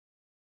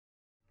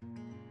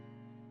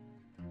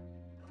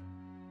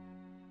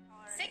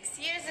6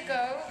 years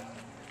ago,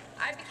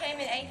 I became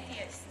an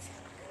atheist.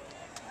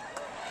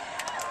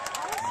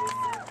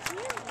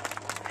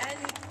 And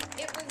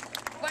it was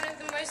one of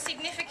the most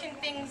significant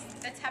things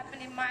that's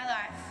happened in my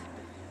life,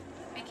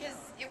 because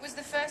it was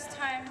the first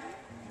time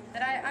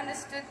that I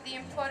understood the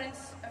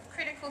importance of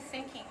critical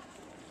thinking.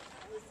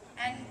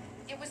 And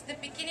it was the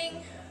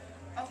beginning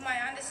of my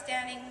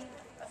understanding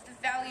of the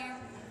value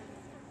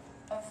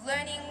of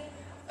learning,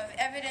 of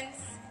evidence,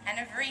 and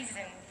of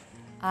reason.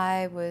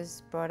 I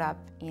was brought up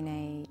in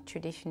a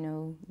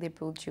traditional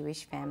liberal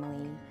Jewish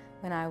family.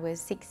 When I was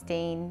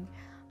 16,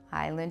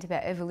 I learned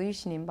about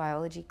evolution in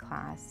biology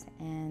class,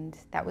 and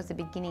that was the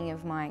beginning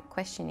of my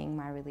questioning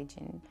my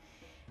religion.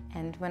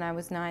 And when I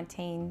was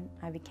 19,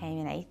 I became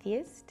an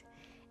atheist,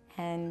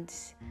 and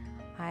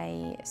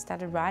I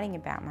started writing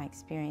about my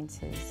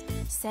experiences.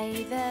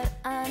 Say that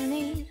I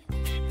need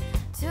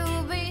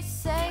to be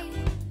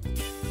saved.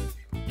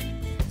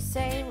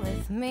 Say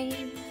with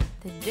me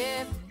the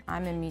devil.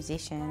 I'm a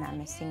musician,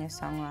 I'm a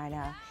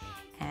singer-songwriter,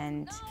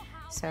 and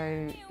so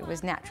it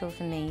was natural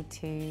for me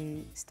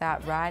to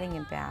start writing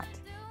about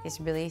this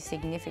really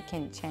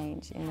significant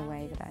change in the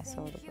way that I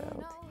saw the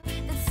world.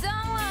 That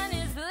someone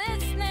is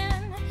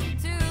listening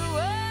to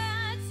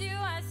what you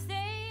are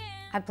saying.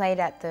 I played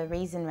at the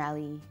Reason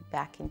Rally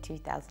back in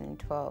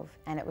 2012,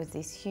 and it was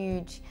this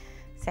huge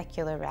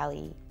secular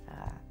rally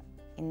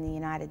in the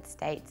United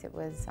States. It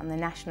was on the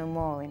National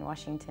Mall in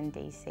Washington,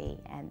 DC,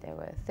 and there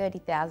were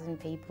 30,000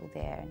 people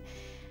there. And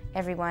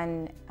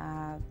everyone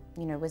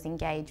was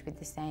engaged with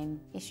the same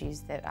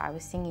issues that I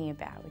was singing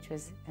about, which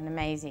was an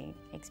amazing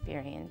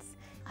experience.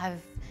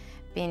 I've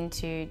been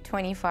to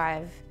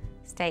 25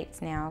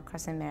 states now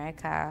across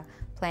America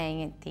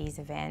playing at these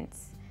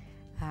events.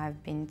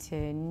 I've been to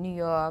New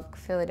York,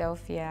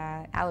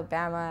 Philadelphia,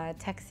 Alabama,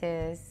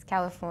 Texas,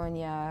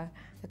 California.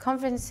 The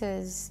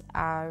conferences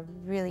are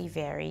really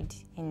varied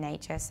in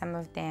nature. Some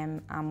of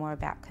them are more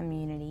about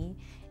community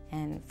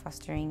and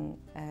fostering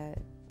a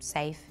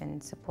safe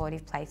and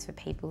supportive place for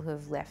people who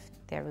have left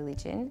their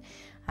religion.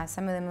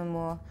 Some of them are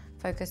more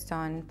focused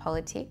on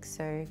politics,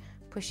 so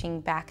pushing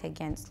back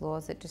against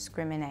laws that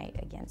discriminate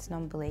against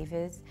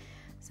non-believers.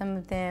 Some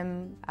of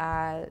them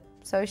are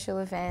social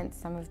events,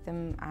 some of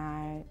them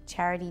are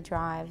charity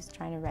drives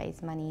trying to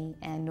raise money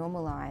and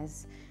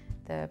normalise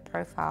the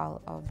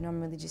profile of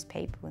non-religious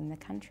people in the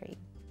country.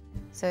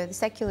 So the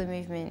secular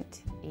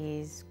movement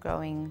is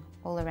growing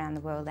all around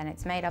the world, and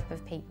it's made up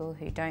of people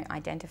who don't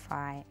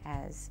identify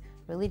as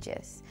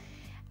religious.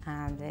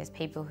 There's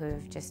people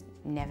who've just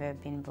never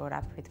been brought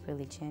up with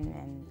religion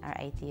and are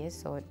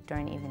atheists or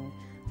don't even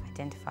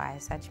identify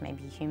as such,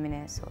 maybe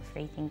humanists or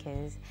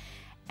freethinkers,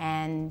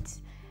 and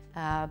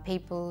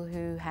people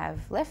who have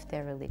left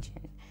their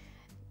religion.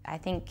 I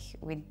think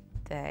with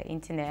the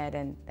internet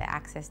and the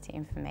access to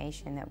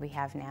information that we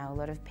have now, a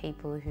lot of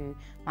people who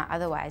might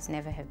otherwise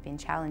never have been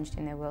challenged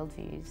in their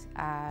worldviews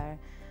are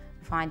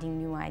finding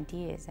new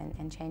ideas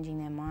and changing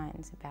their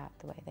minds about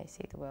the way they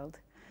see the world.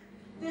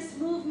 This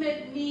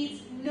movement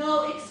needs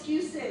no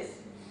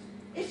excuses.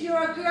 If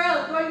you're a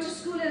girl going to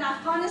school in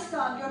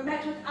Afghanistan, you're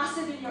met with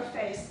acid in your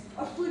face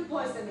or food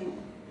poisoning.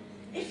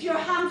 If you're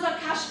Hamza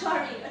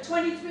Kashgari, a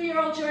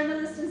 23-year-old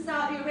journalist in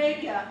Saudi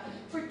Arabia,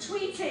 for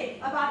tweeting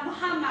about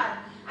Muhammad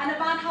and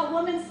about how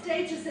women's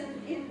status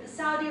in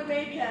Saudi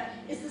Arabia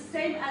is the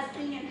same as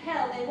being in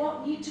hell, they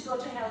won't need to go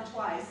to hell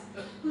twice,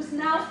 who's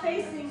now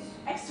facing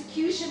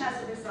execution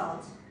as a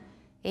result.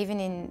 Even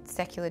in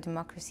secular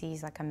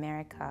democracies like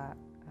America,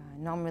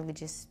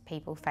 non-religious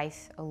people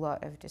face a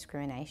lot of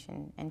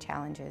discrimination and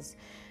challenges,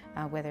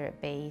 whether it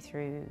be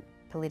through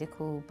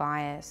political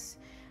bias,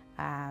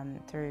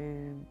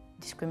 through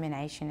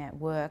discrimination at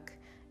work,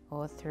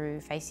 or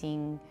through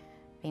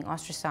being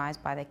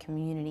ostracised by their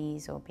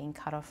communities or being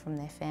cut off from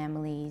their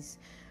families.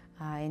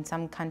 In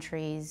some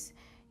countries,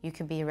 you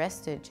can be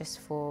arrested just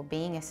for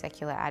being a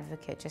secular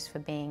advocate, just for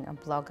being a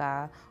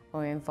blogger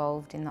or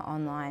involved in the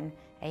online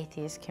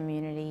atheist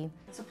community.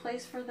 It's a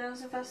place for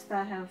those of us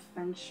that have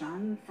been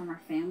shunned from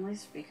our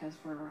families because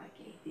we're like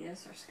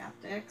atheists or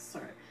skeptics,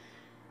 or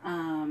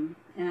and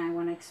I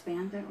want to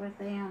expand it with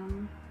a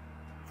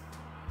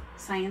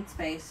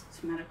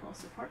science-based medical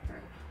support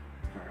group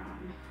for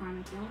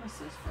chronic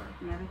illnesses,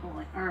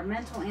 for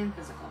mental and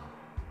physical.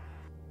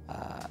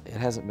 It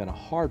hasn't been a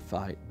hard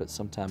fight, but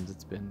sometimes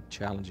it's been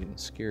challenging and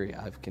scary.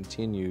 I've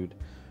continued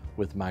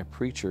with my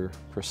preacher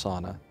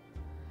persona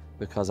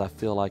because I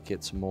feel like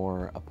it's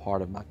more a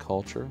part of my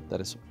culture, that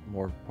it's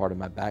more part of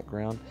my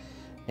background,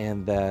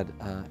 and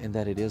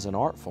that it is an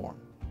art form.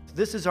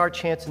 This is our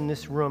chance in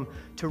this room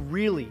to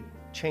really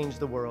change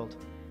the world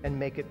and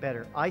make it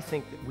better. I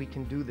think that we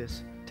can do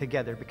this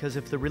together, because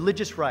if the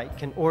religious right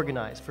can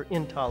organize for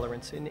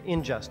intolerance and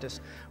injustice,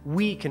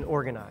 we can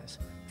organize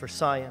for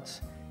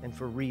science and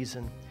for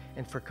reason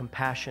and for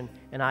compassion.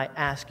 And I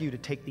ask you to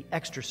take the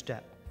extra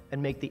step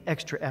and make the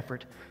extra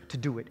effort to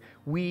do it.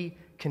 We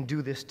can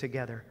do this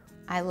together.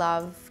 I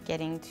love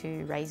getting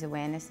to raise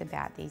awareness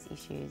about these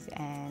issues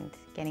and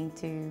getting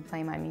to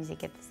play my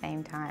music at the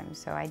same time.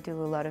 So I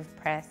do a lot of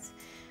press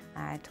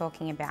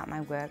talking about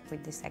my work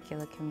with the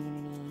secular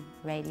community,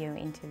 radio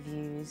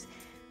interviews,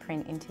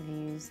 print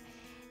interviews,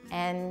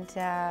 and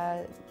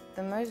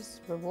the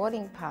most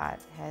rewarding part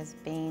has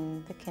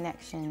been the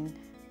connection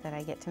that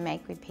I get to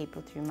make with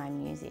people through my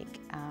music.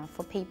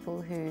 For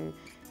people who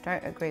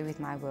don't agree with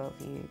my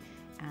worldview,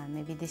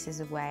 maybe this is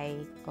a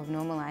way of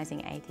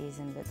normalising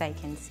atheism, that they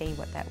can see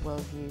what that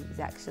worldview is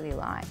actually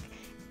like.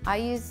 I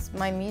use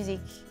my music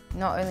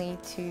not only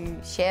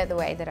to share the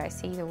way that I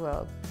see the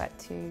world, but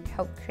to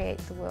help create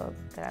the world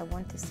that I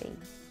want to see.